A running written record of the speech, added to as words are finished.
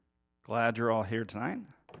Glad you're all here tonight.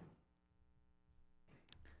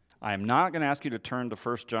 I am not going to ask you to turn to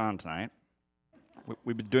 1 John tonight.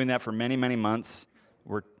 We've been doing that for many, many months.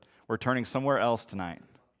 We're turning somewhere else tonight.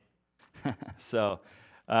 So,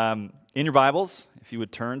 in your Bibles, if you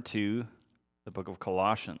would turn to the book of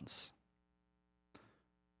Colossians.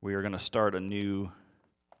 We are going to start a new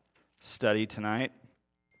study tonight.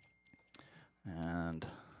 And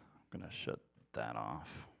I'm going to shut that off.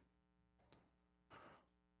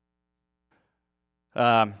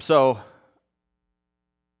 So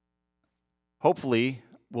hopefully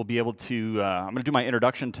we'll be able to, I'm going to do my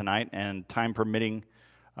introduction tonight, and time permitting,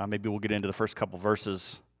 maybe we'll get into the first couple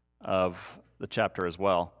verses of the chapter as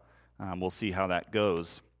well. We'll see how that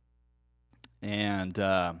goes. And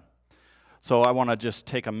so I want to just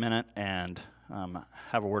take a minute and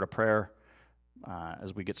have a word of prayer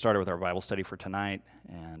as we get started with our Bible study for tonight,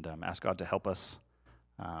 and ask God to help us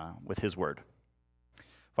with His Word.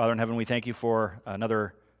 Father in heaven, we thank you for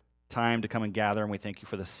another time to come and gather, and we thank you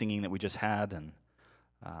for the singing that we just had, and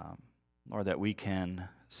Lord, that we can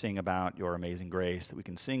sing about your amazing grace, that we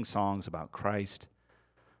can sing songs about Christ,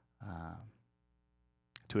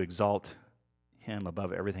 to exalt him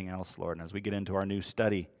above everything else, Lord. And as we get into our new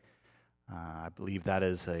study, I believe that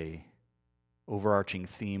is a overarching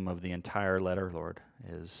theme of the entire letter, Lord,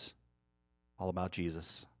 is all about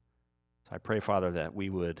Jesus. So I pray, Father, that we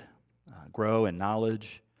would grow in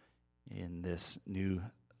knowledge in this new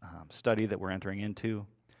study that we're entering into.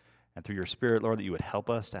 And through your Spirit, Lord, that you would help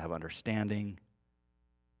us to have understanding.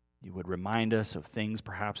 You would remind us of things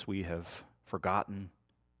perhaps we have forgotten.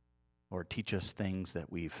 Lord, teach us things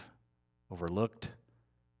that we've overlooked.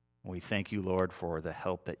 We thank you, Lord, for the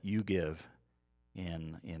help that you give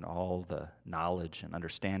in all the knowledge and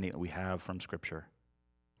understanding that we have from Scripture.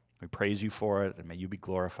 We praise you for it, and may you be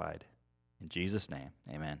glorified. In Jesus' name,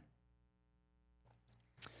 amen.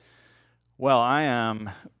 Well, I am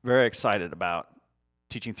very excited about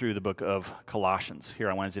teaching through the book of Colossians here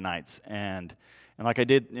on Wednesday nights. And like I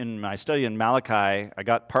did in my study in Malachi, I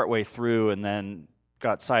got partway through and then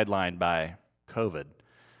got sidelined by COVID.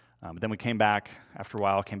 But then we came back after a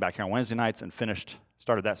while, came back here on Wednesday nights and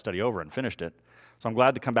started that study over and finished it. So I'm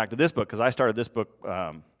glad to come back to this book because I started this book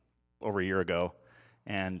over a year ago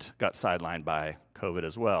and got sidelined by COVID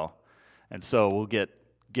as well. And so we'll get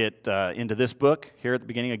into this book here at the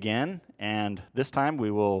beginning again, and this time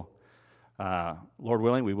we will, Lord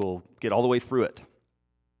willing, we will get all the way through it.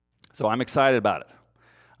 So I'm excited about it.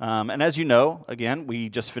 And as you know, again, we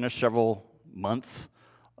just finished several months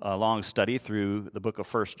long study through the book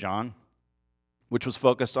of 1 John, which was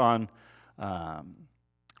focused on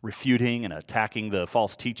refuting and attacking the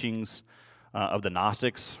false teachings of the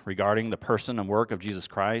Gnostics regarding the person and work of Jesus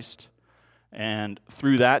Christ. And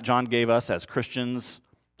through that, John gave us as Christians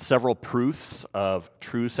several proofs of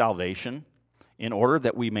true salvation in order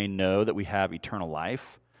that we may know that we have eternal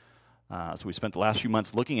life. So we spent the last few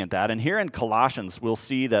months looking at that. And here in Colossians, we'll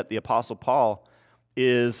see that the Apostle Paul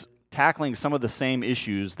is tackling some of the same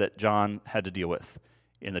issues that John had to deal with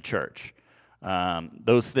in the church.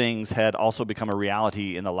 Those things had also become a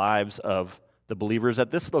reality in the lives of the believers at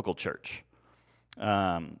this local church.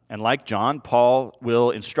 And like John, Paul will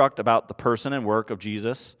instruct about the person and work of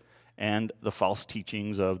Jesus and the false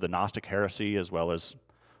teachings of the Gnostic heresy as well as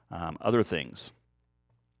other things.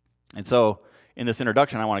 And so in this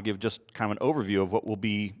introduction, I want to give just kind of an overview of what we'll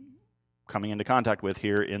be coming into contact with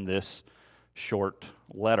here in this short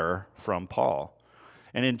letter from Paul.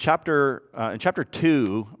 And in chapter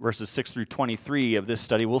 2, verses 6 through 23 of this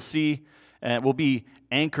study, we'll see, we'll be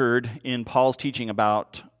anchored in Paul's teaching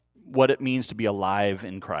about what it means to be alive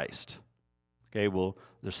in Christ. Okay,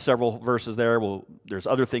 there's several verses there. There's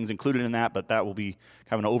other things included in that, but that will be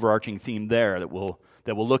kind of an overarching theme there that we'll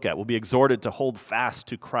look at. We'll be exhorted to hold fast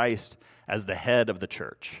to Christ as the head of the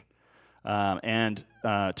church, and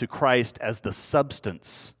to Christ as the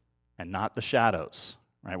substance and not the shadows.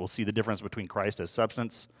 Right? We'll see the difference between Christ as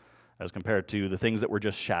substance as compared to the things that were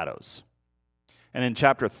just shadows. And in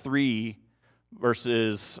chapter 3,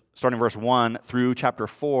 starting verse 1 through chapter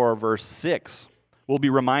 4, verse 6, we'll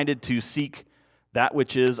be reminded to seek that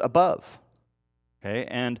which is above, okay,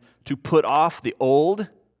 and to put off the old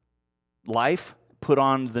life, put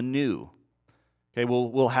on the new. Okay,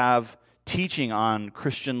 we'll have teaching on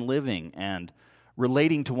Christian living and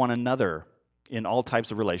relating to one another in all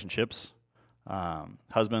types of relationships,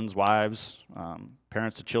 husbands, wives,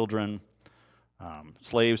 parents to children,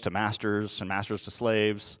 slaves to masters, and masters to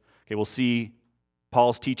slaves. Okay, we'll see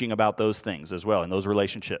Paul's teaching about those things as well in those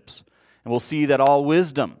relationships. And we'll see that all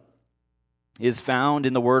wisdom is found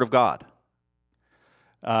in the Word of God.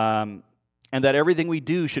 And that everything we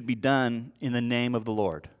do should be done in the name of the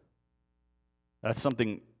Lord. That's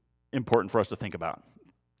something important for us to think about.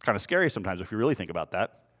 Kind of scary sometimes if you really think about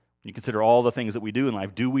that. You consider all the things that we do in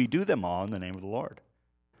life. Do we do them all in the name of the Lord?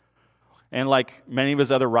 And like many of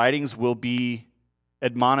his other writings, we'll be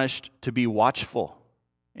admonished to be watchful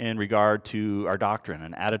in regard to our doctrine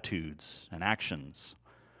and attitudes and actions.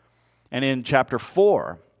 And in chapter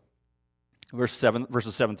 4,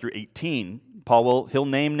 verses 7 through 18, he'll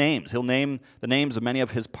name names. He'll name the names of many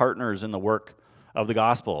of his partners in the work of the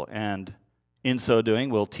gospel. And in so doing,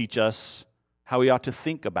 will teach us how we ought to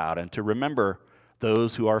think about and to remember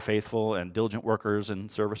those who are faithful and diligent workers in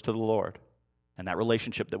service to the Lord, and that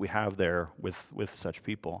relationship that we have there with such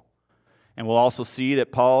people. And we'll also see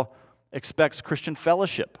that Paul expects Christian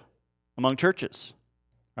fellowship among churches,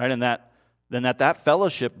 right? And that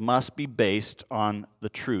fellowship must be based on the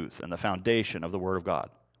truth and the foundation of the Word of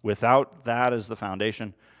God. Without that as the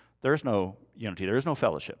foundation, there's no unity, there is no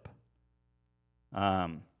fellowship.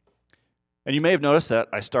 And you may have noticed that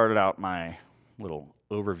I started out my little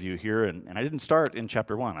overview here, and I didn't start in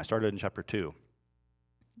chapter 1. I started in chapter 2.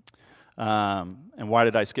 And why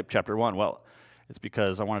did I skip chapter 1? Well, it's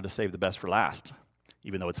because I wanted to save the best for last,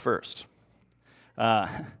 even though it's first.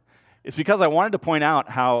 It's because I wanted to point out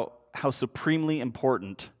how supremely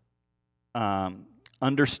important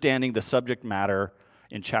understanding the subject matter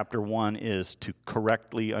in chapter 1 is to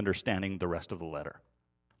correctly understanding the rest of the letter.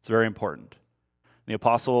 It's very important. The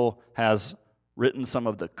apostle has written some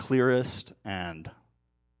of the clearest and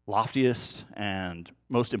loftiest and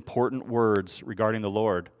most important words regarding the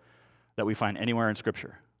Lord that we find anywhere in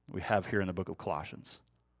Scripture. We have here in the book of Colossians.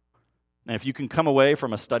 And if you can come away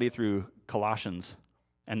from a study through Colossians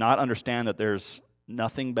and not understand that there's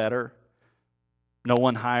nothing better, no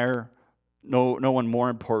one higher, no one more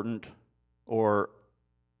important,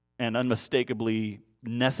 and unmistakably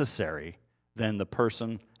necessary than the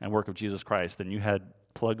person and work of Jesus Christ, then you had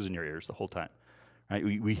plugs in your ears the whole time. Right?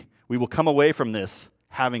 We will come away from this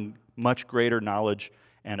having much greater knowledge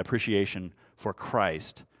and appreciation for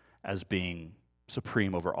Christ as being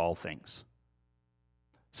supreme over all things.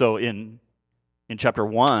 So in chapter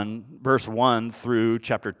 1, verse 1 through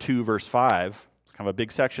chapter 2, verse 5, kind of a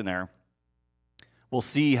big section there, we'll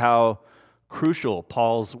see how crucial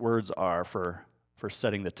Paul's words are for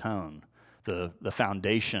setting the tone, the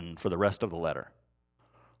foundation for the rest of the letter.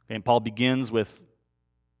 Okay, and Paul begins with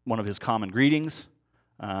one of his common greetings.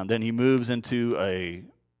 Then he moves into a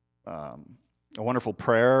wonderful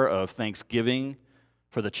prayer of thanksgiving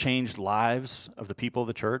for the changed lives of the people of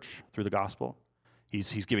the church through the gospel.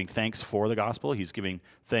 He's giving thanks for the gospel. He's giving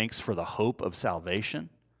thanks for the hope of salvation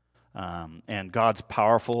and God's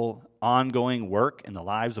powerful ongoing work in the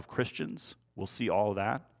lives of Christians. We'll see all of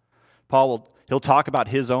that. He'll talk about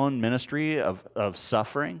his own ministry of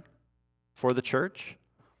suffering for the church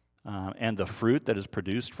and the fruit that is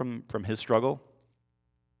produced from his struggle.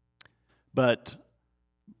 But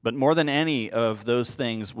more than any of those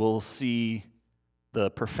things, we'll see the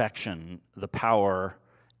perfection, the power,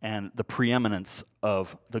 and the preeminence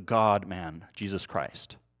of the God-man, Jesus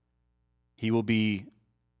Christ. He will be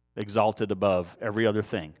exalted above every other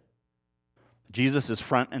thing. Jesus is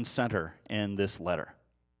front and center in this letter.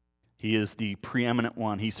 He is the preeminent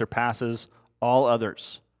one. He surpasses all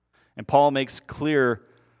others. And Paul makes clear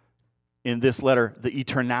in this letter the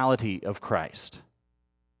eternality of Christ.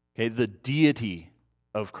 Okay, the deity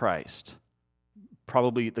of Christ.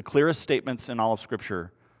 Probably the clearest statements in all of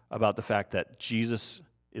Scripture about the fact that Jesus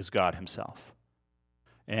is God himself.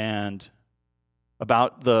 And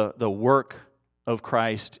about the work of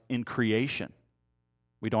Christ in creation.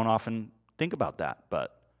 We don't often think about that,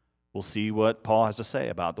 but we'll see what Paul has to say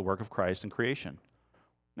about the work of Christ in creation.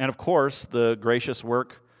 And of course, the gracious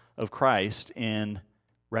work of Christ in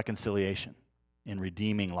reconciliation, in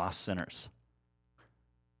redeeming lost sinners.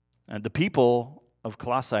 And the people of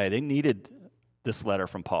Colossae, they needed this letter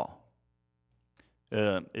from Paul.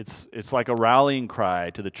 It's like a rallying cry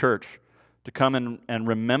to the church to come and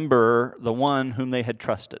remember the one whom they had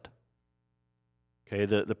trusted. Okay,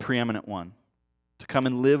 the preeminent one. To come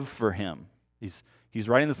and live for him. He's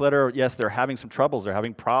writing this letter. Yes, they're having some troubles. They're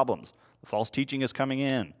having problems. The false teaching is coming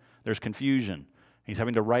in. There's confusion. He's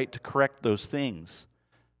having to write to correct those things.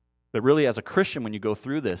 But really, as a Christian, when you go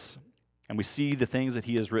through this, and we see the things that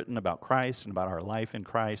he has written about Christ and about our life in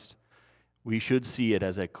Christ, we should see it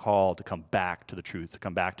as a call to come back to the truth, to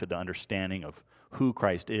come back to the understanding of who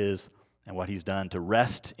Christ is and what he's done, to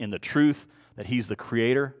rest in the truth that he's the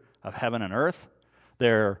creator of heaven and earth,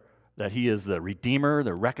 that he is the Redeemer,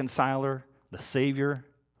 the Reconciler, the Savior,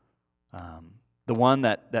 the one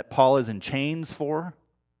that Paul is in chains for,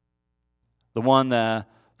 the one that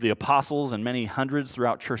the apostles and many hundreds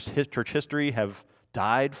throughout church history have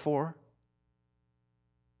died for.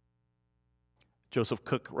 Joseph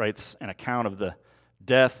Cook writes an account of the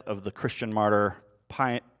death of the Christian martyr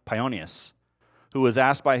Pionius, who was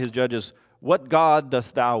asked by his judges, "What God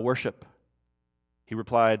dost thou worship?" He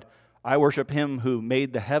replied, "I worship him who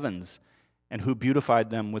made the heavens and who beautified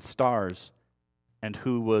them with stars, and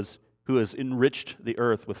who has enriched the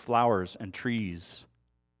earth with flowers and trees."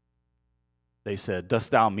 They said,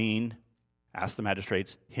 "Dost thou mean," asked the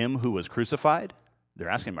magistrates, "him who was crucified?" They're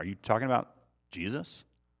asking him, "Are you talking about Jesus?"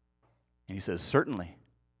 And he says, "Certainly,"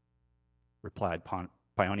 replied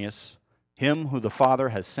Pionius, "him who the Father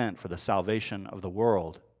has sent for the salvation of the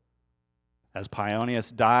world. As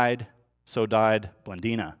Pionius died, so died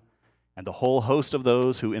Blandina, and the whole host of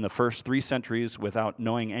those who in the first 3 centuries, without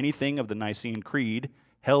knowing anything of the Nicene Creed,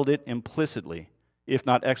 held it implicitly, if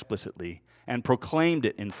not explicitly, and proclaimed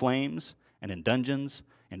it in flames and in dungeons,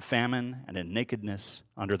 in famine and in nakedness,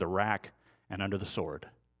 under the rack and under the sword."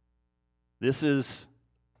 This is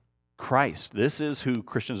Christ. This is who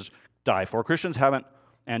Christians die for. Christians haven't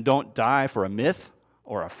and don't die for a myth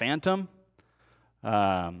or a phantom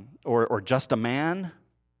or just a man.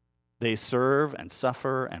 They serve and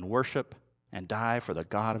suffer and worship and die for the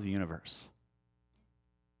God of the universe,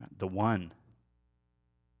 the one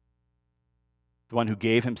who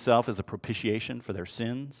gave himself as a propitiation for their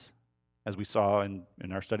sins, as we saw in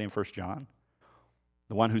our study in 1 John,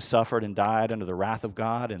 the one who suffered and died under the wrath of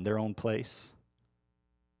God in their own place.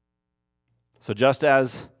 So just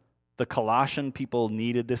as the Colossian people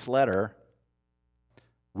needed this letter,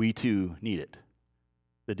 we too need it.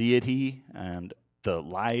 The deity and the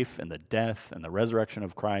life and the death and the resurrection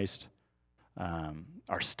of Christ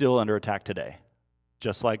are still under attack today,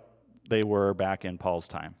 just like they were back in Paul's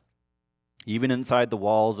time. Even inside the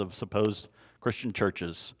walls of supposed Christian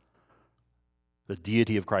churches, the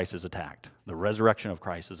deity of Christ is attacked. The resurrection of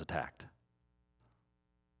Christ is attacked.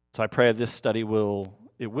 So I pray this study will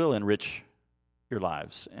enrich your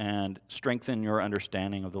lives and strengthen your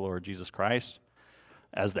understanding of the Lord Jesus Christ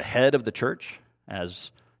as the head of the church,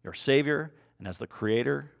 as your Savior, and as the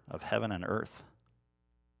creator of heaven and earth.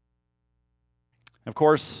 Of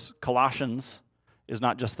course, Colossians is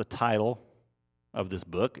not just the title of this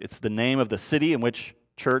book. It's the name of the city in which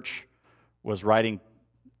church was writing.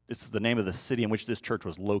 It's the name of the city in which this church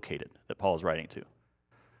was located that Paul is writing to.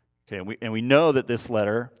 Okay, and we know that this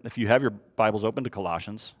letter, if you have your Bibles open to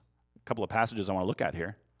Colossians, a couple of passages I want to look at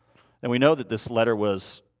here, then we know that this letter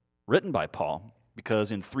was written by Paul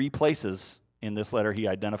because in 3 places in this letter he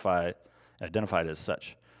identified as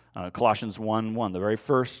such. Colossians 1:1, the very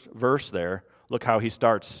first verse there, look how he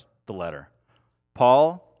starts the letter.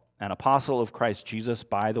 "Paul, an apostle of Christ Jesus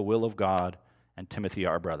by the will of God, and Timothy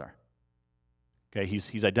our brother." Okay,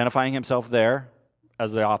 he's identifying himself there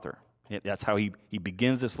as the author. That's how he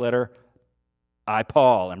begins this letter. I,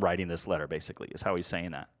 Paul, am writing this letter, basically, is how he's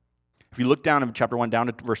saying that. If you look down in chapter 1, down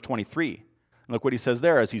to verse 23, look what he says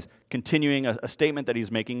there as he's continuing a statement that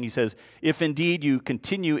he's making. He says, "If indeed you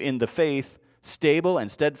continue in the faith, stable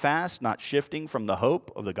and steadfast, not shifting from the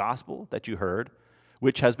hope of the gospel that you heard,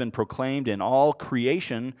 which has been proclaimed in all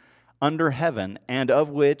creation under heaven, and of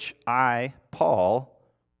which I, Paul,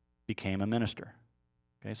 became a minister."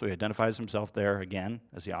 Okay, so he identifies himself there again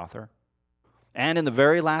as the author. And in the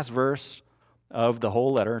very last verse of the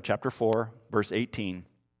whole letter, chapter 4, verse 18,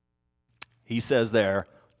 he says there,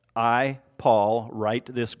 "I, Paul, write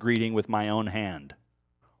this greeting with my own hand.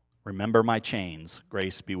 Remember my chains.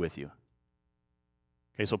 Grace be with you."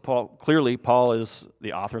 Okay, so Paul is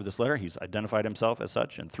the author of this letter. He's identified himself as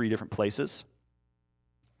such in 3 different places.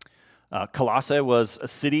 Colossae was a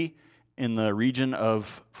city in the region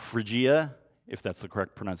of Phrygia, if that's the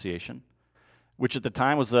correct pronunciation, which at the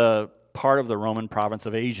time was a part of the Roman province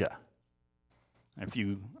of Asia. And I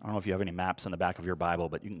don't know if you have any maps in the back of your Bible,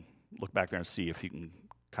 but you can look back there and see if you can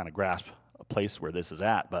kind of grasp a place where this is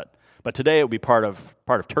at. But today it would be part of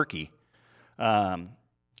Turkey,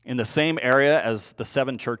 in the same area as the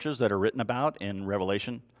 7 churches that are written about in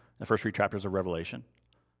Revelation, the first 3 chapters of Revelation.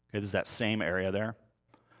 Okay, this is that same area there.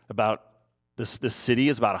 About this city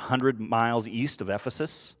is about 100 miles east of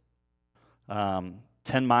Ephesus,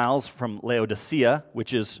 10 miles from Laodicea,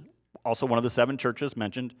 which is also one of the 7 churches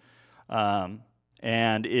mentioned,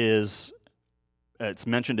 and it's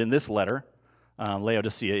mentioned in this letter.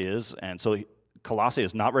 Laodicea is, and so Colossae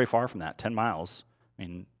is not very far from that, 10 miles. I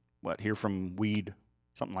mean, here from Weed,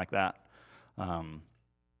 something like that.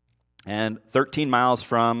 And 13 miles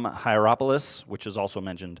from Hierapolis, which is also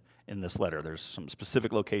mentioned in this letter. There's some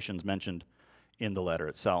specific locations mentioned in the letter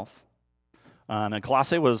itself. And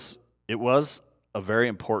Colossae was a very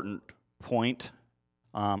important point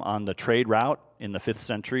on the trade route in the 5th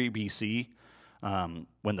century BC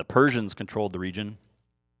when the Persians controlled the region.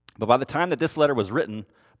 But by the time that this letter was written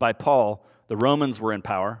by Paul, the Romans were in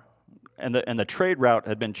power, and the trade route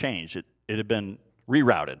had been changed. It had been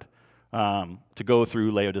rerouted to go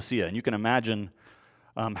through Laodicea. And you can imagine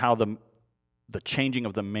how the changing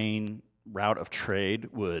of the main route of trade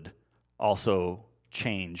would also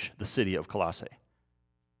change the city of Colossae.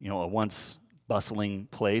 A once bustling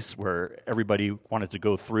place where everybody wanted to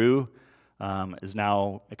go through is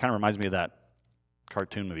now, it kind of reminds me of that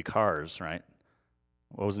cartoon movie Cars, right?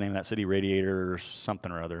 What was the name of that city? Radiator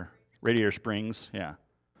something or other. Radiator Springs, yeah.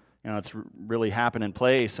 It's really happening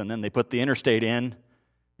place, and then they put the interstate in,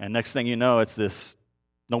 and next thing you know, it's this,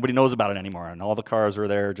 nobody knows about it anymore, and all the cars are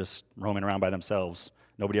there just roaming around by themselves.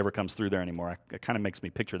 Nobody ever comes through there anymore. It kind of makes me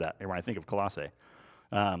picture that when I think of Colossae.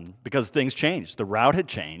 Because things changed. The route had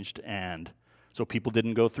changed, and so people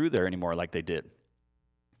didn't go through there anymore like they did.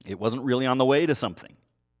 It wasn't really on the way to something.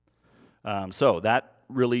 So that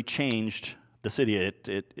really changed the city.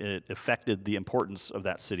 It affected the importance of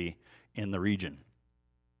that city in the region.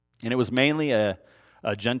 And it was mainly a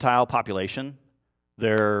Gentile population.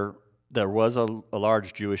 There was a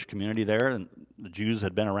large Jewish community there, and the Jews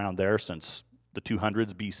had been around there since the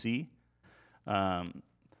 200s BC.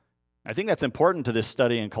 I think that's important to this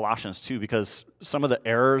study in Colossians too, because some of the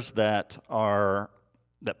errors that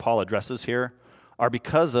Paul addresses here are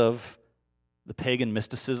because of the pagan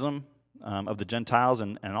mysticism of the Gentiles,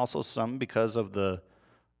 and also some because of the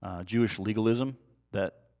Jewish legalism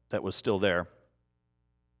that was still there.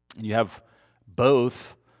 And you have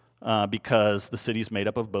both because the city's made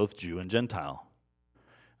up of both Jew and Gentile.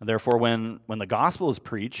 And therefore, when the gospel is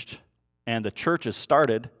preached and the church is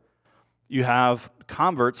started, you have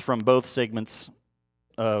converts from both segments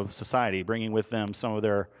of society, bringing with them some of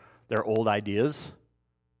their old ideas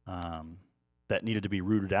that needed to be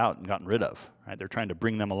rooted out and gotten rid of. Right? They're trying to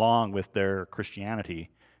bring them along with their Christianity,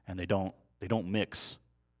 and they don't mix.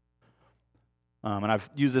 And I've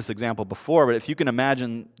used this example before, but if you can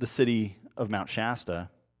imagine the city of Mount Shasta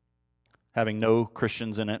having no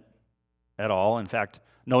Christians in it at all, in fact,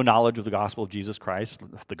 no knowledge of the gospel of Jesus Christ,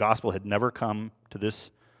 if the gospel had never come to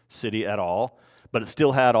this city at all, but it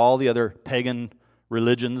still had all the other pagan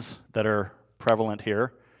religions that are prevalent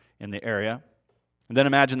here in the area. And then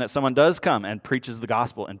imagine that someone does come and preaches the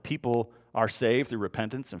gospel, and people are saved through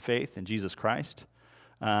repentance and faith in Jesus Christ.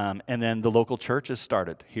 And then the local church is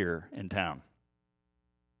started here in town.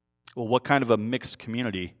 Well, what kind of a mixed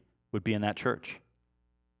community would be in that church?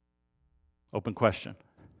 Open question.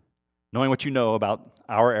 Knowing what you know about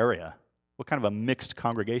our area, what kind of a mixed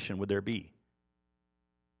congregation would there be?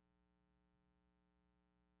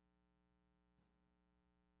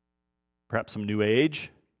 Perhaps some New Age,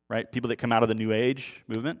 right? People that come out of the New Age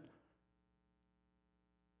movement.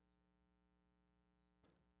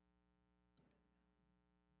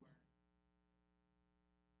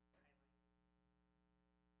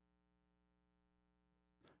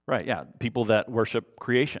 Right, yeah. People that worship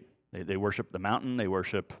creation. They worship the mountain, they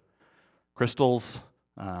worship crystals,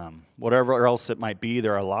 whatever else it might be.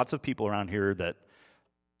 There are lots of people around here that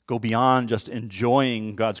go beyond just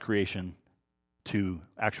enjoying God's creation to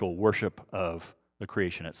actual worship of the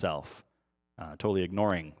creation itself, totally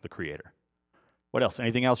ignoring the Creator. What else?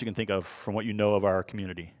 Anything else you can think of from what you know of our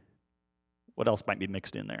community? What else might be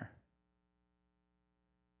mixed in there?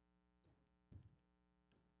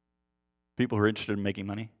 People who are interested in making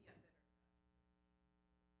money?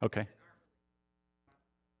 Okay.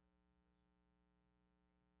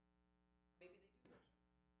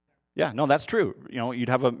 Yeah, no, that's true.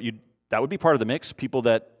 That would be part of the mix. People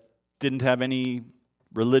that didn't have any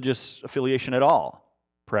religious affiliation at all,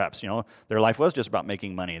 perhaps. Their life was just about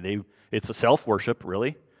making money. It's a self-worship,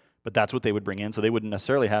 really, but that's what they would bring in. So they wouldn't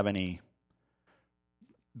necessarily have any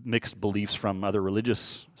mixed beliefs from other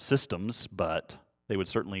religious systems, but they would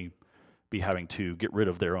certainly be having to get rid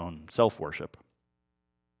of their own self-worship.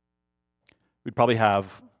 We'd probably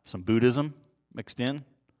have some Buddhism mixed in.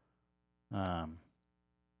 What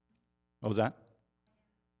was that?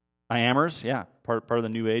 Iamers, yeah, part of the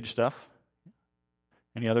New Age stuff.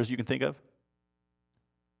 Any others you can think of?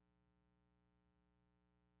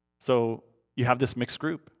 So you have this mixed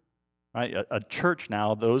group, right? A church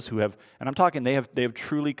now, those who have, and I'm talking, they have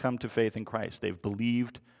truly come to faith in Christ. They've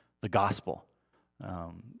believed the gospel,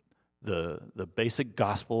 the basic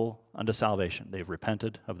gospel unto salvation. They've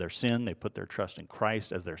repented of their sin. They put their trust in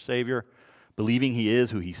Christ as their Savior, believing He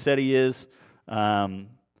is who He said He is.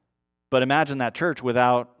 But imagine that church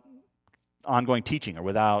without ongoing teaching or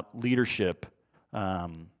without leadership.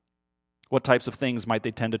 What types of things might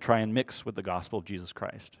they tend to try and mix with the gospel of Jesus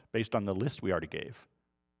Christ, based on the list we already gave?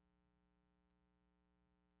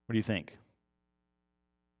 What do you think?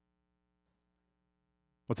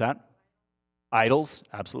 What's that? Idols?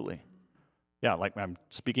 Absolutely. Yeah, like I'm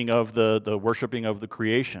speaking of the worshiping of the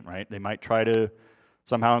creation, right? They might try to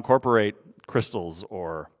somehow incorporate crystals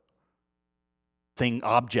or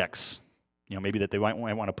objects, maybe that they might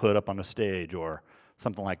want to put up on a stage or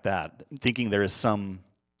something like that, thinking there is some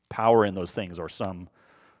power in those things or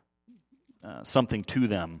something to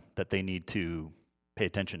them that they need to pay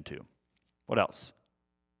attention to. What else?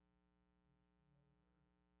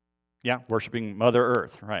 Yeah, worshiping Mother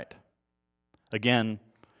Earth, right. Again,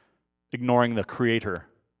 ignoring the Creator.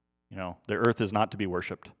 The earth is not to be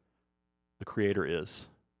worshipped. The Creator is.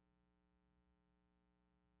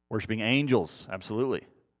 Worshiping angels, absolutely.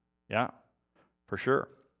 Yeah, for sure.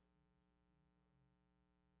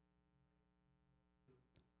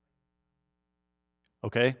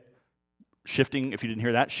 Okay. Shifting, if you didn't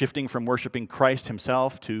hear that, shifting from worshiping Christ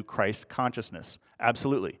himself to Christ consciousness.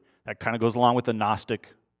 Absolutely. That kind of goes along with the Gnostic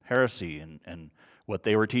heresy and what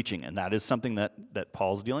they were teaching. And that is something that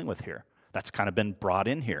Paul's dealing with here. That's kind of been brought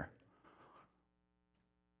in here.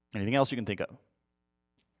 Anything else you can think of?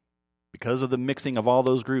 Because of the mixing of all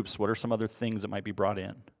those groups, what are some other things that might be brought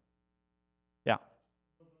in? Yeah.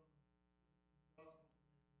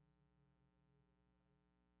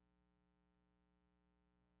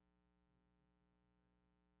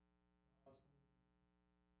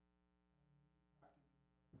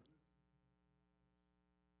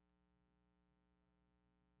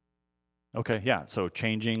 Okay, yeah. So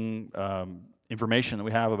changing information that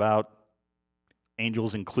we have about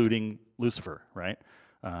angels, including Lucifer, right?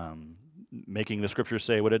 Making the scriptures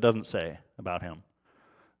say what it doesn't say about him.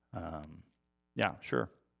 Yeah, sure.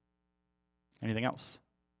 Anything else?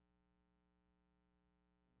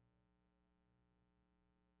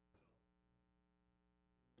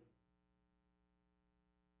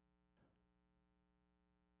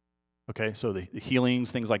 Okay, so the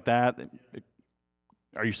healings, things like that.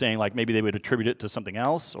 Are you saying like maybe they would attribute it to something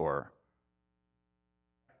else, or?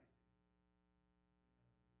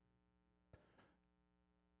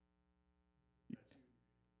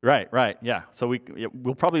 Right, yeah. So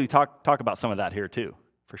we'll probably talk about some of that here too,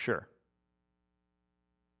 for sure.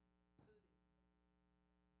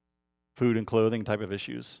 Food and clothing type of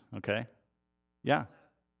issues. Okay, yeah.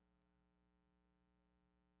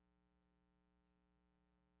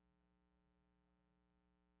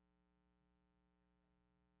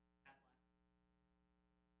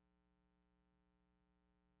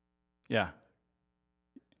 Yeah.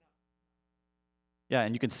 Yeah,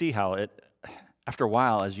 and you can see how after a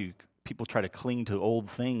while, as people try to cling to old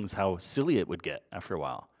things, how silly it would get after a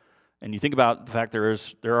while. And you think about the fact there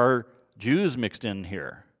are Jews mixed in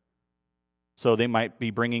here. So they might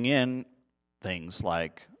be bringing in things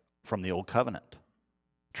like from the Old Covenant,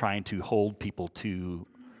 trying to hold people to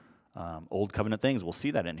Old Covenant things. We'll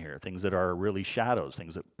see that in here, things that are really shadows,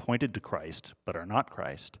 things that pointed to Christ but are not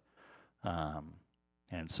Christ.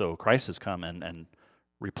 And so Christ has come and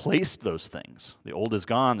replaced those things. The old is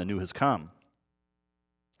gone, the new has come.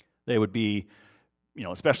 They would be,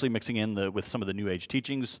 especially mixing in with some of the New Age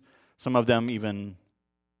teachings. Some of them even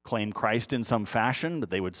claim Christ in some fashion, but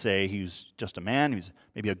they would say he's just a man, he's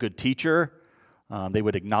maybe a good teacher. They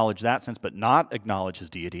would acknowledge that sense, but not acknowledge his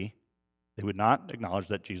deity. They would not acknowledge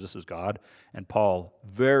that Jesus is God. And Paul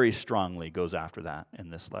very strongly goes after that in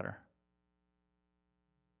this letter.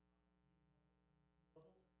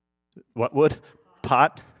 What would?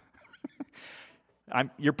 Pot?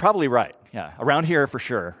 You're probably right. Yeah, around here for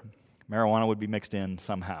sure, marijuana would be mixed in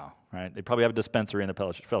somehow, right? They probably have a dispensary in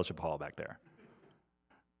the fellowship hall back there.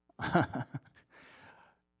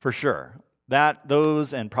 For sure.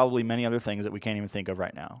 Those, and probably many other things that we can't even think of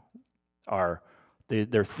right now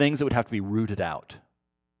they're things that would have to be rooted out.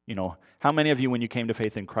 How many of you, when you came to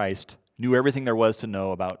faith in Christ, knew everything there was to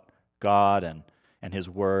know about God and His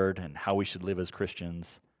Word and how we should live as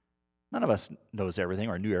Christians? None of us knows everything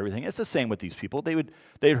or knew everything. It's the same with these people. They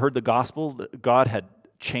had heard the gospel. God had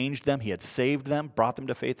changed them. He had saved them, brought them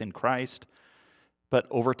to faith in Christ. But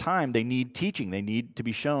over time, they need teaching. They need to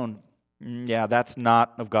be shown, that's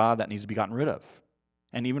not of God. That needs to be gotten rid of.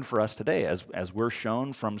 And even for us today, as we're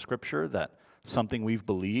shown from Scripture that something we've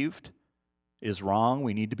believed is wrong,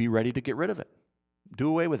 we need to be ready to get rid of it. Do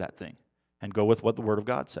away with that thing and go with what the Word of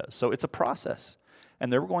God says. So it's a process.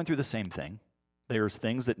 And they were going through the same thing. There's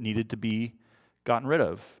things that needed to be gotten rid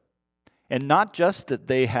of. And not just that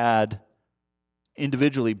they had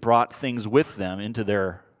individually brought things with them into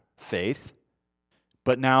their faith,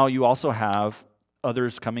 but now you also have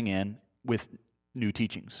others coming in with new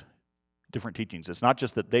teachings, different teachings. It's not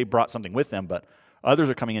just that they brought something with them, but others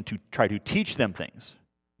are coming in to try to teach them things,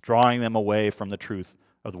 drawing them away from the truth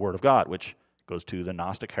of the Word of God, which goes to the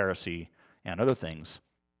Gnostic heresy and other things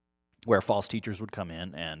where false teachers would come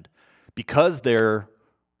in, and because they're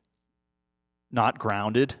not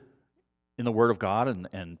grounded in the Word of God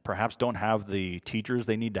and perhaps don't have the teachers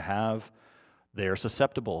they need to have, they are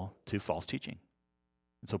susceptible to false teaching.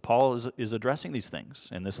 And so Paul is addressing these things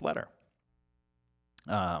in this letter.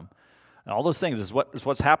 And all those things is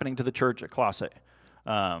what's happening to the church at Colossae.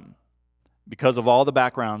 Because of all the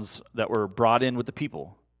backgrounds that were brought in with the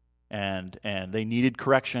people, and they needed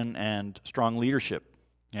correction and strong leadership.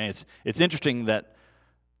 And it's interesting that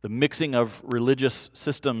the mixing of religious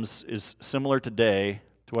systems is similar today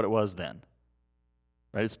to what it was then.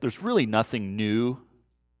 Right? There's really nothing new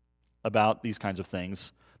about these kinds of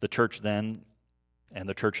things. The church then and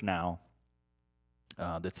the church now.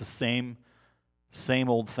 It's the same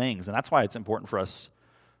old things. And that's why it's important for us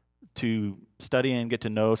to study and get to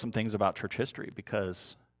know some things about church history,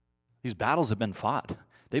 because these battles have been fought.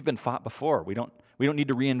 They've been fought before. We don't need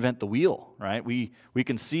to reinvent the wheel, right? We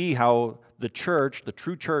can see how the church, the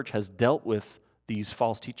true church, has dealt with these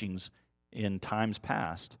false teachings in times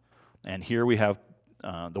past. And here we have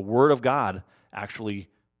the Word of God actually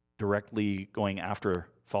directly going after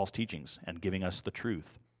false teachings and giving us the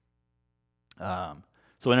truth.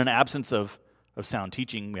 So in an absence of sound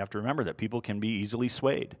teaching, we have to remember that people can be easily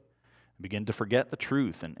swayed, begin to forget the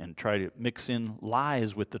truth and try to mix in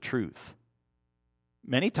lies with the truth.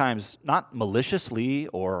 Many times, not maliciously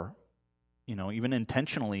or even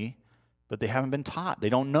intentionally, but they haven't been taught. They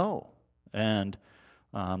don't know. And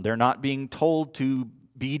they're not being told to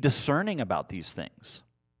be discerning about these things.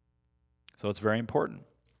 So it's very important.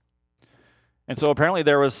 And so apparently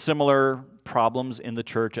there was similar problems in the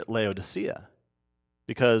church at Laodicea,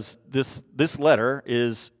 because this letter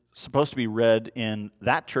is supposed to be read in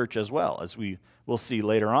that church as well, as we will see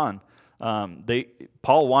later on.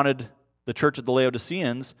 Paul wanted the church of the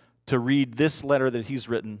Laodiceans to read this letter that he's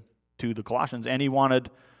written to the Colossians, and he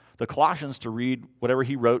wanted the Colossians to read whatever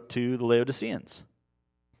he wrote to the Laodiceans.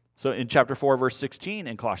 So in chapter 4, verse 16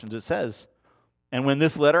 in Colossians, it says, "And when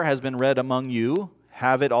this letter has been read among you,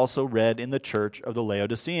 have it also read in the church of the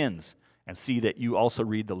Laodiceans, and see that you also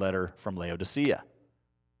read the letter from Laodicea."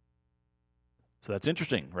 So that's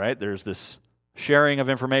interesting, right? There's this sharing of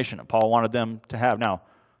information that Paul wanted them to have. Now,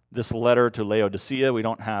 this letter to Laodicea we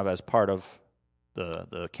don't have as part of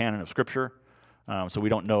the canon of Scripture, so we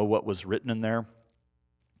don't know what was written in there.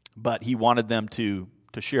 But he wanted them to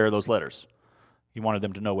share those letters. He wanted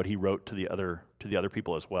them to know what he wrote to the other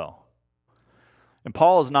people as well. And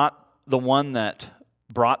Paul is not the one that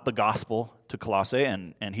brought the gospel to Colossae,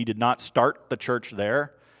 and he did not start the church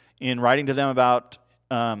there. In writing to them about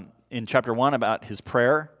in chapter 1 about his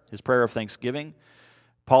prayer of thanksgiving,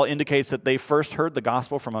 Paul indicates that they first heard the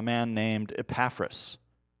gospel from a man named Epaphras.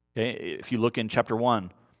 Okay? If you look in chapter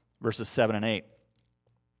 1, verses 7 and 8,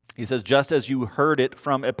 he says, "Just as you heard it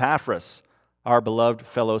from Epaphras, our beloved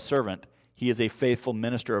fellow servant, he is a faithful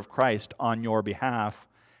minister of Christ on your behalf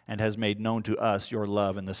and has made known to us your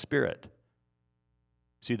love in the Spirit."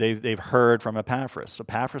 See, they've heard from Epaphras.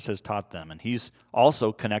 Epaphras has taught them, and he's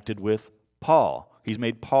also connected with Paul. He's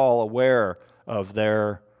made Paul aware of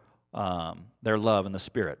their love in the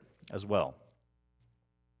Spirit as well.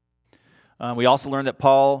 We also learned that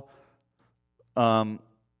Paul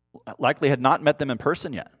likely had not met them in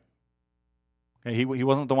person yet. Okay, he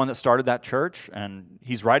wasn't the one that started that church, and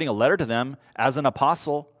he's writing a letter to them as an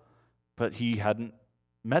apostle, but he hadn't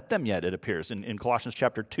met them yet, it appears. In Colossians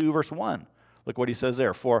chapter 2, verse 1, look what he says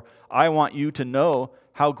there. "For I want you to know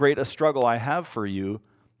how great a struggle I have for you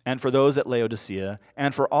and for those at Laodicea,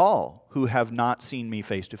 and for all who have not seen me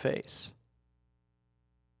face to face."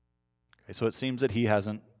 Okay, so it seems that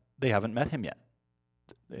they haven't met him yet.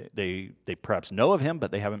 They perhaps know of him, but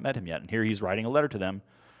they haven't met him yet. And here he's writing a letter to them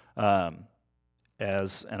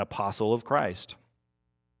as an apostle of Christ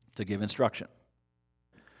to give instruction.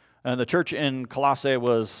 And the church in Colossae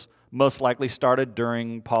was most likely started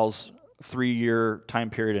during Paul's 3-year time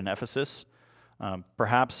period in Ephesus.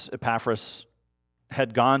 Perhaps Epaphras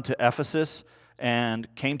had gone to Ephesus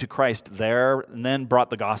and came to Christ there and then brought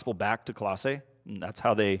the gospel back to Colossae. And that's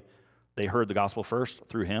how they heard the gospel first,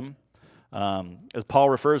 through him. As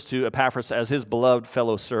Paul refers to Epaphras as his beloved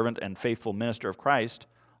fellow servant and faithful minister of Christ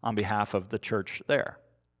on behalf of the church there.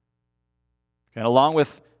 And along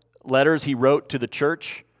with letters he wrote to the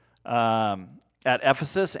church at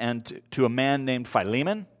Ephesus and to a man named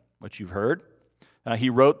Philemon, which you've heard, he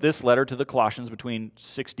wrote this letter to the Colossians between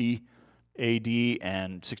 60 AD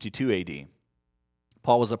and 62 AD.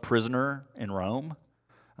 Paul was a prisoner in Rome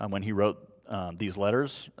when he wrote these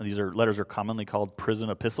letters. Letters are commonly called prison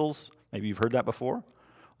epistles. Maybe you've heard that before.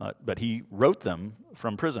 but he wrote them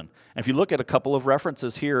from prison. And if you look at a couple of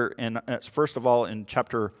references here, first of all, in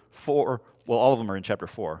chapter 4, well, all of them are in chapter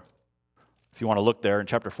 4. If you want to look there, in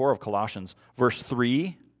chapter 4 of Colossians, verse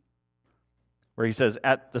 3, where he says,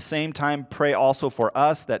 "At the same time pray also for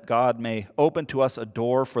us, that God may open to us a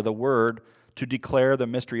door for the word to declare the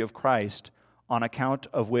mystery of Christ, on account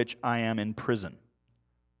of which I am in prison."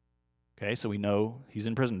 Okay, so we know he's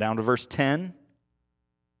in prison. Down to verse 10,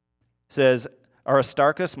 says,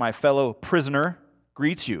 "Aristarchus, my fellow prisoner,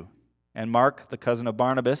 greets you, and Mark, the cousin of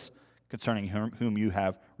Barnabas, concerning whom you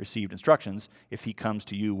have received instructions. If he comes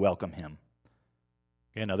to you, welcome him."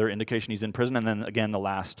 Okay, another indication he's in prison. And then again, the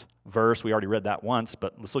last verse, we already read that once,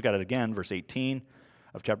 but let's look at it again, verse 18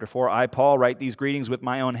 of chapter 4. "I, Paul, write these greetings with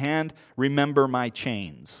my own hand. Remember my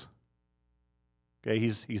chains." Okay,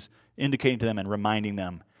 he's indicating to them and reminding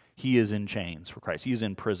them he is in chains for Christ. He is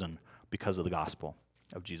in prison because of the gospel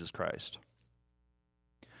of Jesus Christ.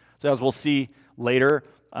 So as we'll see later,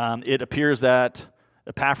 it appears that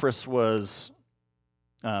Epaphras was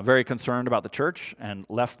very concerned about the church and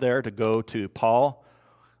left there to go to Paul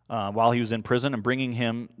while he was in prison and bringing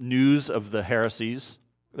him news of the heresies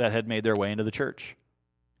that had made their way into the church.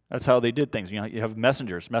 That's how they did things. You know, you have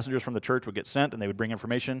messengers. Messengers from the church would get sent, and they would bring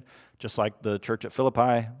information, just like the church at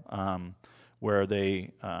Philippi, where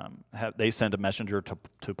they sent a messenger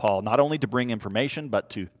to Paul, not only to bring information, but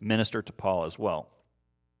to minister to Paul as well.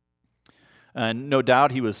 And no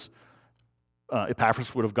doubt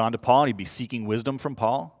Epaphras would have gone to Paul, and he'd be seeking wisdom from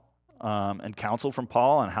Paul and counsel from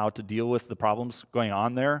Paul on how to deal with the problems going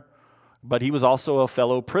on there. But he was also a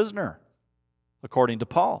fellow prisoner, according to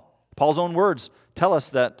Paul. Paul's own words tell us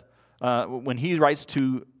that when he writes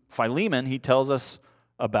to Philemon, he tells us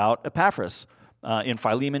about Epaphras. In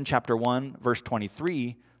Philemon chapter 1, verse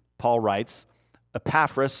 23, Paul writes,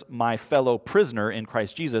 "Epaphras, my fellow prisoner in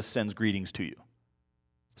Christ Jesus, sends greetings to you."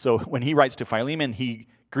 So when he writes to Philemon, he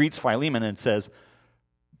greets Philemon and says,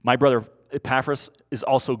 "My brother Epaphras is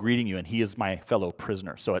also greeting you, and he is my fellow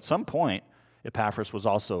prisoner." So at some point, Epaphras was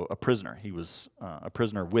also a prisoner. He was a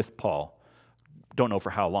prisoner with Paul. Don't know for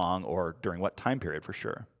how long or during what time period for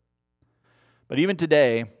sure. But even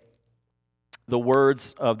today, the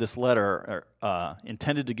words of this letter are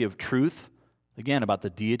intended to give truth, again, about the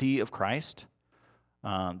deity of Christ.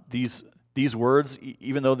 These words,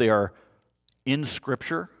 even though they are in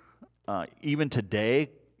Scripture, even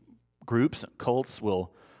today, groups, cults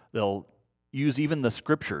they'll use even the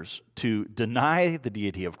Scriptures to deny the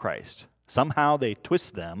deity of Christ. Somehow they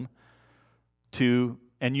twist them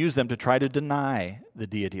and use them to try to deny the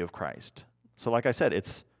deity of Christ. So like I said,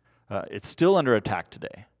 it's still under attack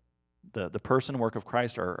today. The person and work of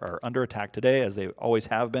Christ are under attack today, as they always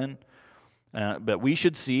have been. But we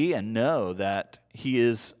should see and know that he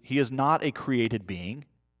is not a created being.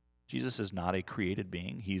 Jesus is not a created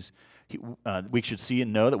being. We should see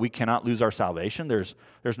and know that we cannot lose our salvation. There's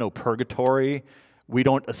no purgatory. We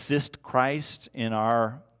don't assist Christ in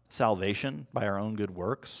our salvation by our own good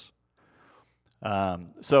works.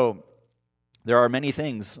 So there are many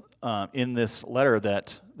things in this letter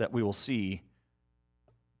that we will see,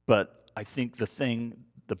 but I think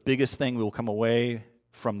the biggest thing we will come away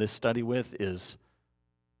from this study with is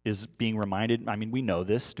being reminded. I mean, we know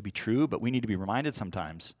this to be true, but we need to be reminded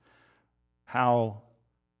sometimes how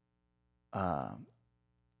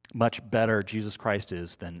much better Jesus Christ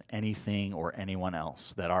is than anything or anyone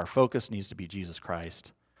else, that our focus needs to be Jesus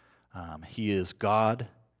Christ. He is God.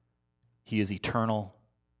 He is eternal.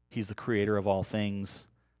 He's the creator of all things.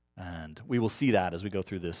 And we will see that as we go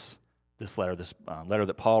through this letter, letter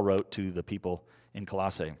that Paul wrote to the people in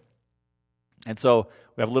Colossae. And so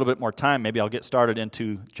we have a little bit more time. Maybe I'll get started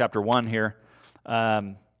into chapter 1 here.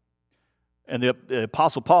 And the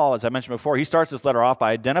Apostle Paul, as I mentioned before, he starts this letter off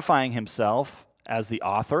by identifying himself as the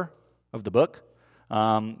author of the book,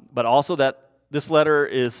 but also that this letter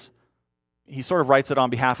he sort of writes it on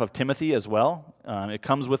behalf of Timothy as well. It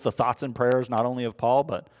comes with the thoughts and prayers not only of Paul,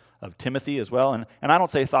 but of Timothy as well. And I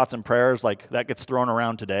don't say thoughts and prayers like that gets thrown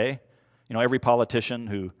around today. You know, every politician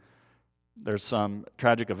who there's some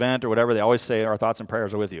tragic event or whatever, they always say our thoughts and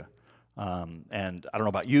prayers are with you. And I don't know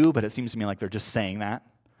about you, but it seems to me like they're just saying that.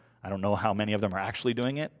 I don't know how many of them are actually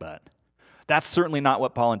doing it, but that's certainly not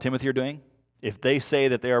what Paul and Timothy are doing. If they say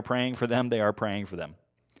that they are praying for them, they are praying for them.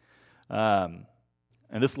 And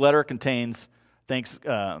this letter contains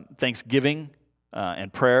thanksgiving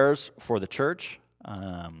and prayers for the church.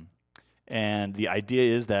 And the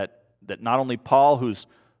idea is that not only Paul, who's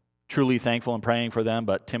truly thankful and praying for them,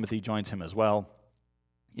 but Timothy joins him as well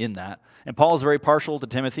in that. And Paul is very partial to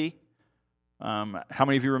Timothy. How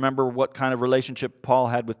many of you remember what kind of relationship Paul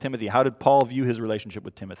had with Timothy? How did Paul view his relationship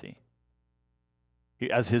with Timothy?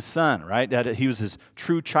 as his son, right? That he was his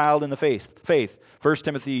true child in the faith. 1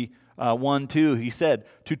 Timothy 1:2, he said,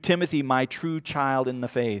 "To Timothy, my true child in the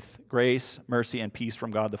faith, grace, mercy, and peace from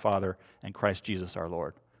God the Father and Christ Jesus our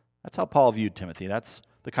Lord." That's how Paul viewed Timothy. That's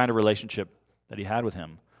the kind of relationship that he had with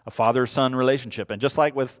him, a father-son relationship. And just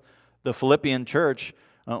like with the Philippian church,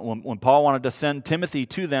 when Paul wanted to send Timothy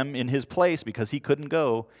to them in his place because he couldn't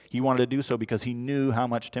go, he wanted to do so because he knew how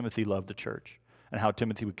much Timothy loved the church and how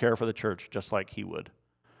Timothy would care for the church just like he would.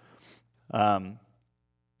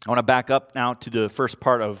 I want to back up now to the first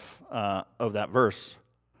part of that verse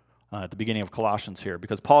at the beginning of Colossians here,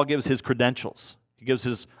 because Paul gives his credentials. He gives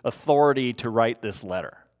his authority to write this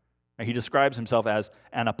letter. And he describes himself as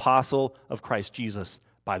an apostle of Christ Jesus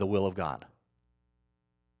by the will of God.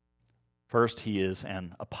 First, he is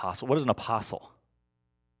an apostle. What is an apostle?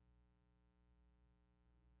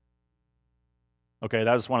 Okay,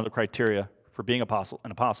 that is one of the criteria for being an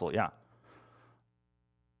apostle, yeah.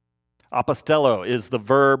 Apostello is the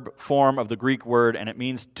verb form of the Greek word, and it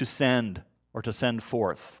means to send or to send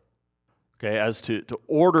forth. Okay, as to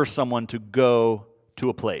order someone to go to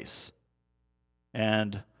a place.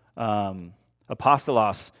 And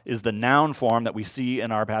apostolos is the noun form that we see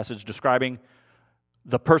in our passage describing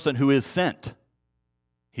the person who is sent.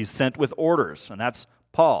 He's sent with orders, and that's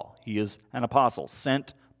Paul. He is an apostle,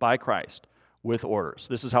 sent by Christ with orders.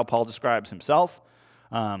 This is how Paul describes himself.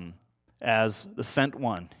 As the sent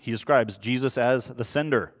one. He describes Jesus as the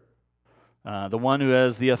sender, the one who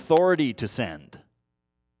has the authority to send.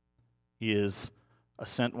 He is a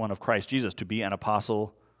sent one of Christ Jesus. To be an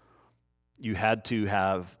apostle, you had to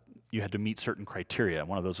meet certain criteria.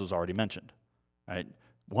 One of those was already mentioned, right?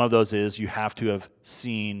 One of those is you have to have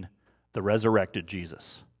seen the resurrected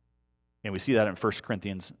Jesus. And we see that in 1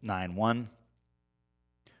 Corinthians 9:1.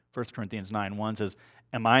 1 Corinthians 9:1 says,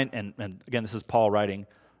 and again, this is Paul writing,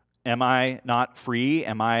 "Am I not free?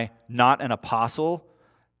 Am I not an apostle?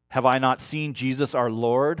 Have I not seen Jesus our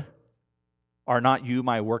Lord? Are not you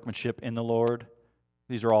my workmanship in the Lord?"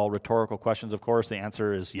 These are all rhetorical questions, of course. The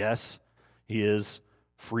answer is yes. He is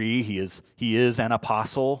free. He is an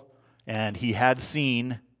apostle, and he had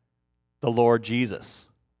seen the Lord Jesus.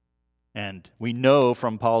 And we know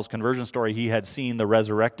from Paul's conversion story, he had seen the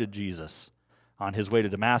resurrected Jesus. On his way to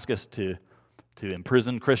Damascus to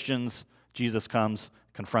imprison Christians, Jesus comes,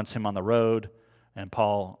 confronts him on the road, and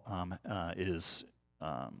Paul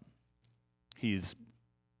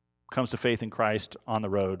comes to faith in Christ on the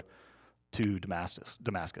road to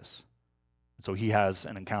Damascus. And so he has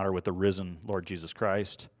an encounter with the risen Lord Jesus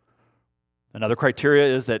Christ. Another criteria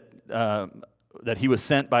is that he was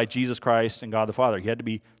sent by Jesus Christ and God the Father. He had to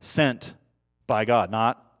be sent by God,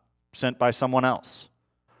 not sent by someone else.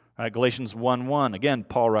 All right, Galatians 1:1, again,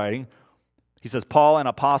 Paul writing, he says, "Paul, an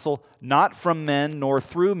apostle, not from men nor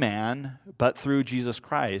through man, but through Jesus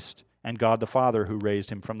Christ and God the Father who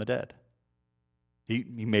raised him from the dead."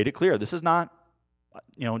 He made it clear. This is not,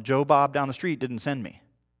 Joe Bob down the street didn't send me.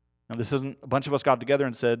 Now, this isn't a bunch of us got together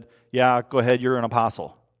and said, "Yeah, go ahead, you're an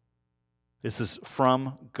apostle." This is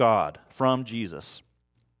from God, from Jesus,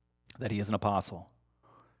 that he is an apostle.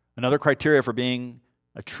 Another criteria for being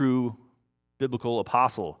a true biblical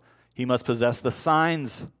apostle, he must possess the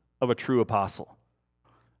signs of a true apostle.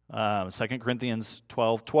 2 Corinthians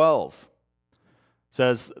 12:12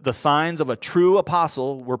 says, "The signs of a true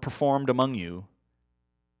apostle were performed among you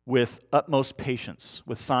with utmost patience,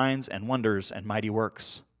 with signs and wonders and mighty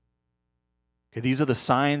works." Okay, these are the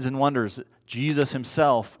signs and wonders that Jesus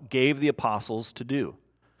himself gave the apostles to do,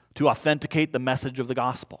 to authenticate the message of the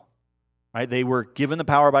gospel. Right? They were given the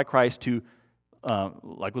power by Christ to,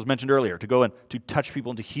 like was mentioned earlier, to go and to touch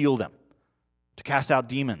people and to heal them, to cast out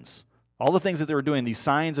demons. All the things that they were doing, these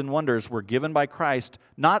signs and wonders were given by Christ,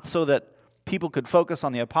 not so that people could focus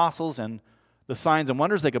on the apostles and the signs and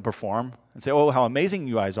wonders they could perform and say, "Oh, how amazing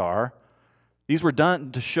you guys are." These were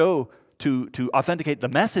done to show, to authenticate the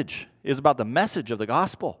message. It is about the message of the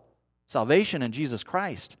gospel, salvation in Jesus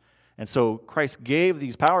Christ. And so Christ gave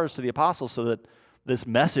these powers to the apostles so that this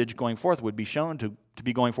message going forth would be shown to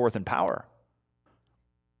be going forth in power.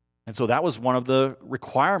 And so that was one of the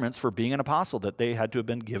requirements for being an apostle, that they had to have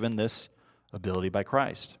been given this ability by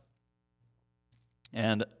Christ.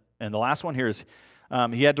 And the last one here is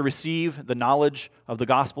he had to receive the knowledge of the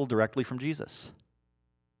gospel directly from Jesus.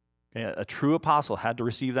 Okay, a true apostle had to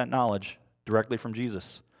receive that knowledge directly from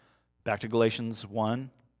Jesus. Back to Galatians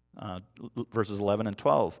 1, verses 11 and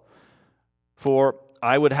 12. "For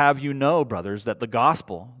I would have you know, brothers, that the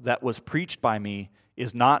gospel that was preached by me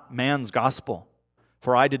is not man's gospel.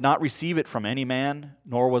 For I did not receive it from any man,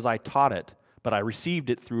 nor was I taught it, but I received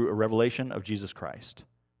it through a revelation of Jesus Christ."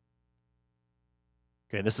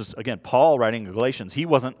 Okay, this is, again, Paul writing to Galatians. He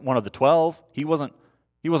wasn't one of the 12. He wasn't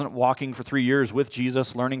walking for 3 years with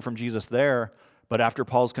Jesus, learning from Jesus there. But after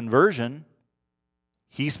Paul's conversion,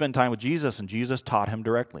 he spent time with Jesus, and Jesus taught him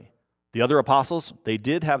directly. The other apostles, they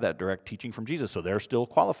did have that direct teaching from Jesus, so they're still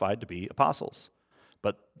qualified to be apostles.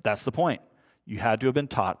 But that's the point. You had to have been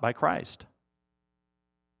taught by Christ.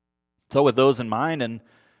 So with those in mind, and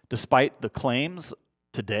despite the claims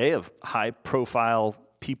today of high-profile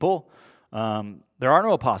people, there are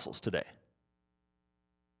no apostles today.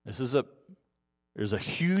 There's a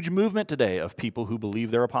huge movement today of people who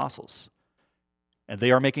believe they're apostles. And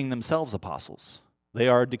they are making themselves apostles. They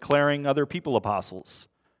are declaring other people apostles.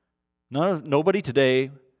 Nobody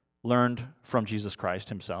today learned from Jesus Christ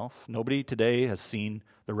himself. Nobody today has seen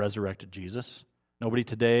the resurrected Jesus. Nobody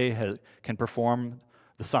today can perform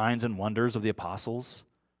the signs and wonders of the apostles.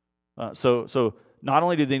 So not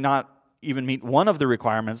only do they not even meet one of the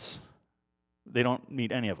requirements, they don't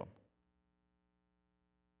meet any of them.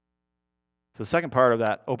 So the second part of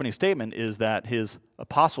that opening statement is that his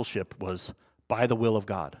apostleship was by the will of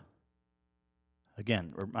God.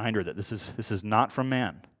 Again, reminder that this is not from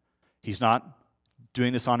man. He's not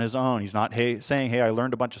doing this on his own. He's not saying, hey, I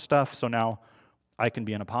learned a bunch of stuff, so now I can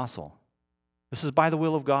be an apostle. This is by the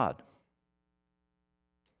will of God.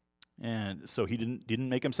 And so he didn't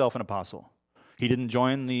make himself an apostle. He didn't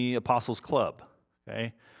join the Apostles' Club.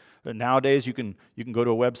 Okay? But nowadays you can go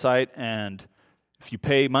to a website, and if you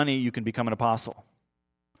pay money, you can become an apostle.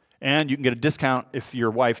 And you can get a discount if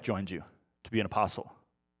your wife joins you to be an apostle.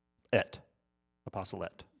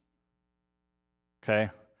 Apostolette. Okay?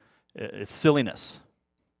 It's silliness.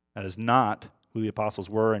 That is not who the apostles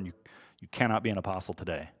were, and you cannot be an apostle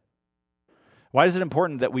today. Why is it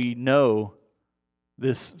important that we know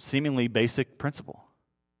this seemingly basic principle?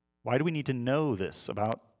 Why do we need to know this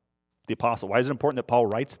about the apostle? Why is it important that Paul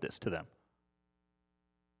writes this to them?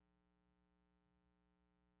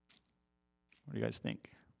 What do you guys think?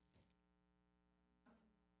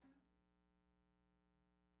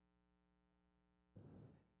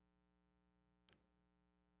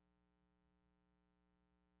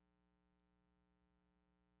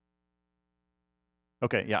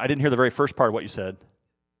 Okay, yeah, I didn't hear the very first part of what you said.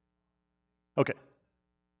 Okay.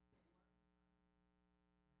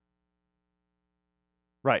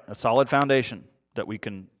 Right, a solid foundation that we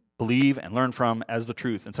can believe and learn from as the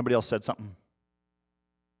truth. And somebody else said something.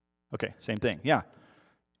 Okay, same thing. Yeah.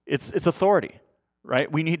 It's authority,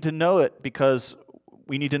 right? We need to know it because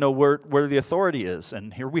we need to know where the authority is.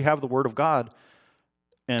 And here we have the Word of God.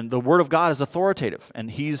 And the Word of God is authoritative. And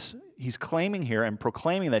he's claiming here and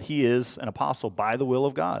proclaiming that he is an apostle by the will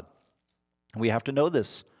of God. And we have to know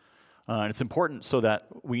this. And it's important so that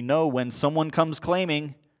we know when someone comes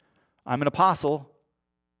claiming, I'm an apostle,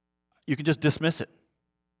 you can just dismiss it.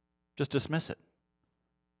 Just dismiss it.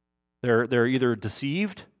 They're either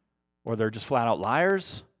deceived or they're just flat out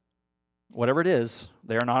liars. Whatever it is,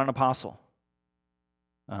 they are not an apostle.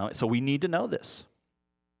 So we need to know this.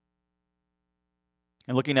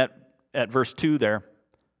 And looking at verse 2 there,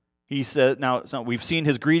 he said, now we've seen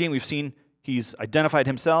his greeting, we've seen he's identified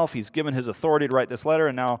himself, he's given his authority to write this letter,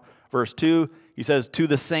 and now verse 2, he says, to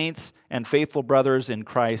the saints and faithful brothers in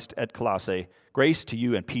Christ at Colossae, grace to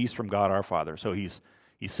you and peace from God our Father. So he's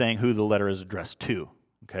saying who the letter is addressed to,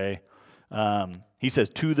 okay? He says,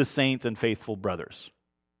 to the saints and faithful brothers.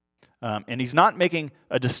 And he's not making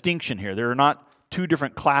a distinction here. There are not two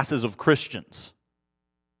different classes of Christians.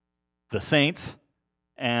 The saints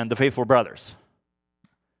and the faithful brothers.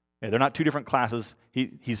 Okay, they're not two different classes.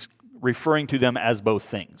 He's referring to them as both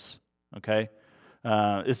things, okay?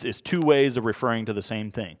 It's two ways of referring to the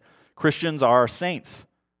same thing. Christians are saints.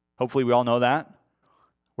 Hopefully we all know that.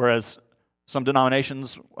 Whereas some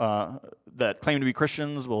denominations that claim to be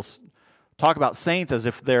Christians will talk about saints as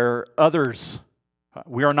if they're others.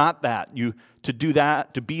 We are not that. To do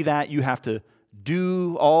that, to be that, you have to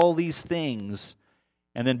do all these things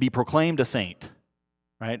and then be proclaimed a saint,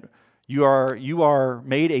 right? You are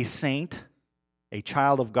made a saint, a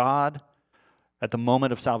child of God, at the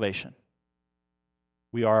moment of salvation.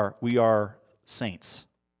 We are saints.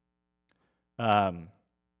 1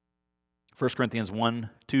 Corinthians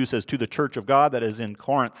 1:2 says, to the church of God that is in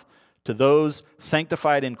Corinth, to those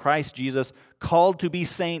sanctified in Christ Jesus, called to be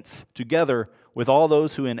saints together with all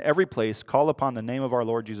those who in every place call upon the name of our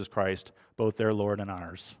Lord Jesus Christ, both their Lord and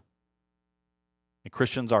ours. And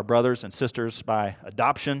Christians are brothers and sisters by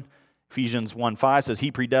adoption. Ephesians 1:5 says,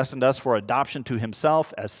 he predestined us for adoption to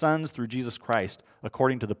himself as sons through Jesus Christ,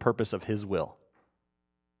 according to the purpose of his will.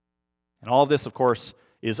 And all of this, of course,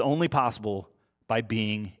 is only possible by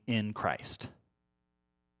being in Christ.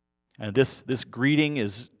 And this greeting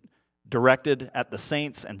is directed at the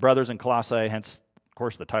saints and brothers in Colossae, hence, of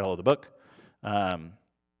course, the title of the book.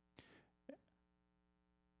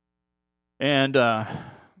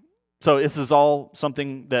 So this is all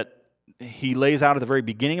something that he lays out at the very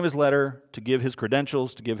beginning of his letter to give his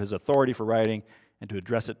credentials, to give his authority for writing, and to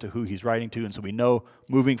address it to who he's writing to. And so we know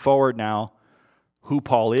moving forward now who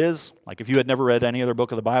Paul is. Like if you had never read any other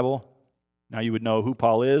book of the Bible, now you would know who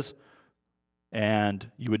Paul is,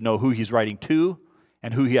 and you would know who he's writing to,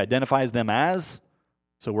 and who he identifies them as.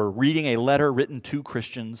 So we're reading a letter written to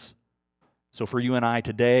Christians. So for you and I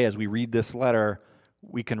today, as we read this letter,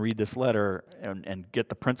 we can read this letter and get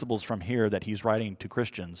the principles from here that he's writing to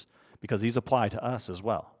Christians, because these apply to us as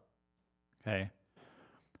well. Okay?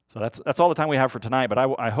 So that's all the time we have for tonight, but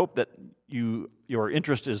I hope that your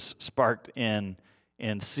interest is sparked in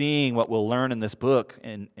seeing what we'll learn in this book,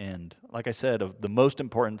 and like I said, of the most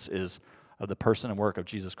importance is of the person and work of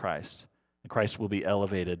Jesus Christ. And Christ will be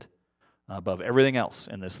elevated above everything else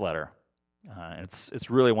in this letter. It's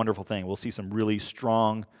really a wonderful thing. We'll see some really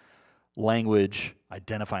strong language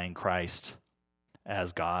identifying Christ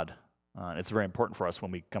as God. It's very important for us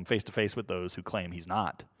when we come face to face with those who claim he's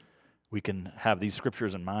not. We can have these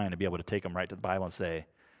scriptures in mind and be able to take them right to the Bible and say,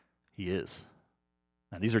 he is.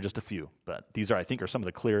 And these are just a few, but these I think are some of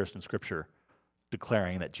the clearest in Scripture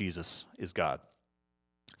declaring that Jesus is God.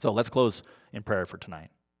 So let's close in prayer for tonight.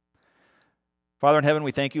 Father in heaven,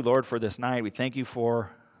 we thank you, Lord, for this night. We thank you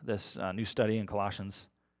for this new study in Colossians.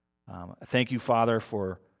 Thank you, Father,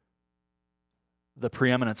 for the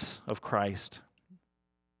preeminence of Christ.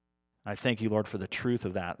 I thank you, Lord, for the truth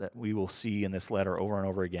of that we will see in this letter over and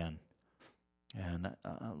over again. And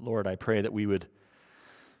Lord, I pray that we would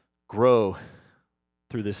grow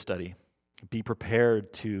through this study, be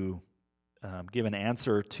prepared to give an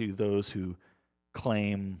answer to those who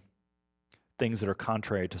claim things that are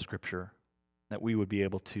contrary to Scripture, that we would be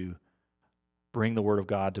able to bring the Word of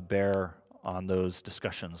God to bear on those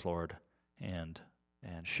discussions, Lord, and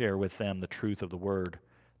share with them the truth of the Word,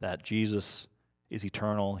 that Jesus is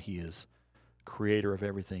eternal, he is creator of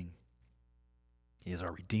everything, he is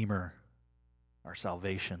our Redeemer, our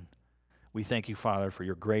salvation. We thank you, Father, for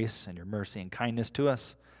your grace and your mercy and kindness to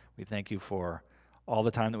us. We thank you for all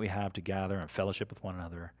the time that we have to gather and fellowship with one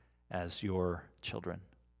another as your children.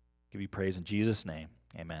 Give you praise in Jesus' name.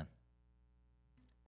 Amen.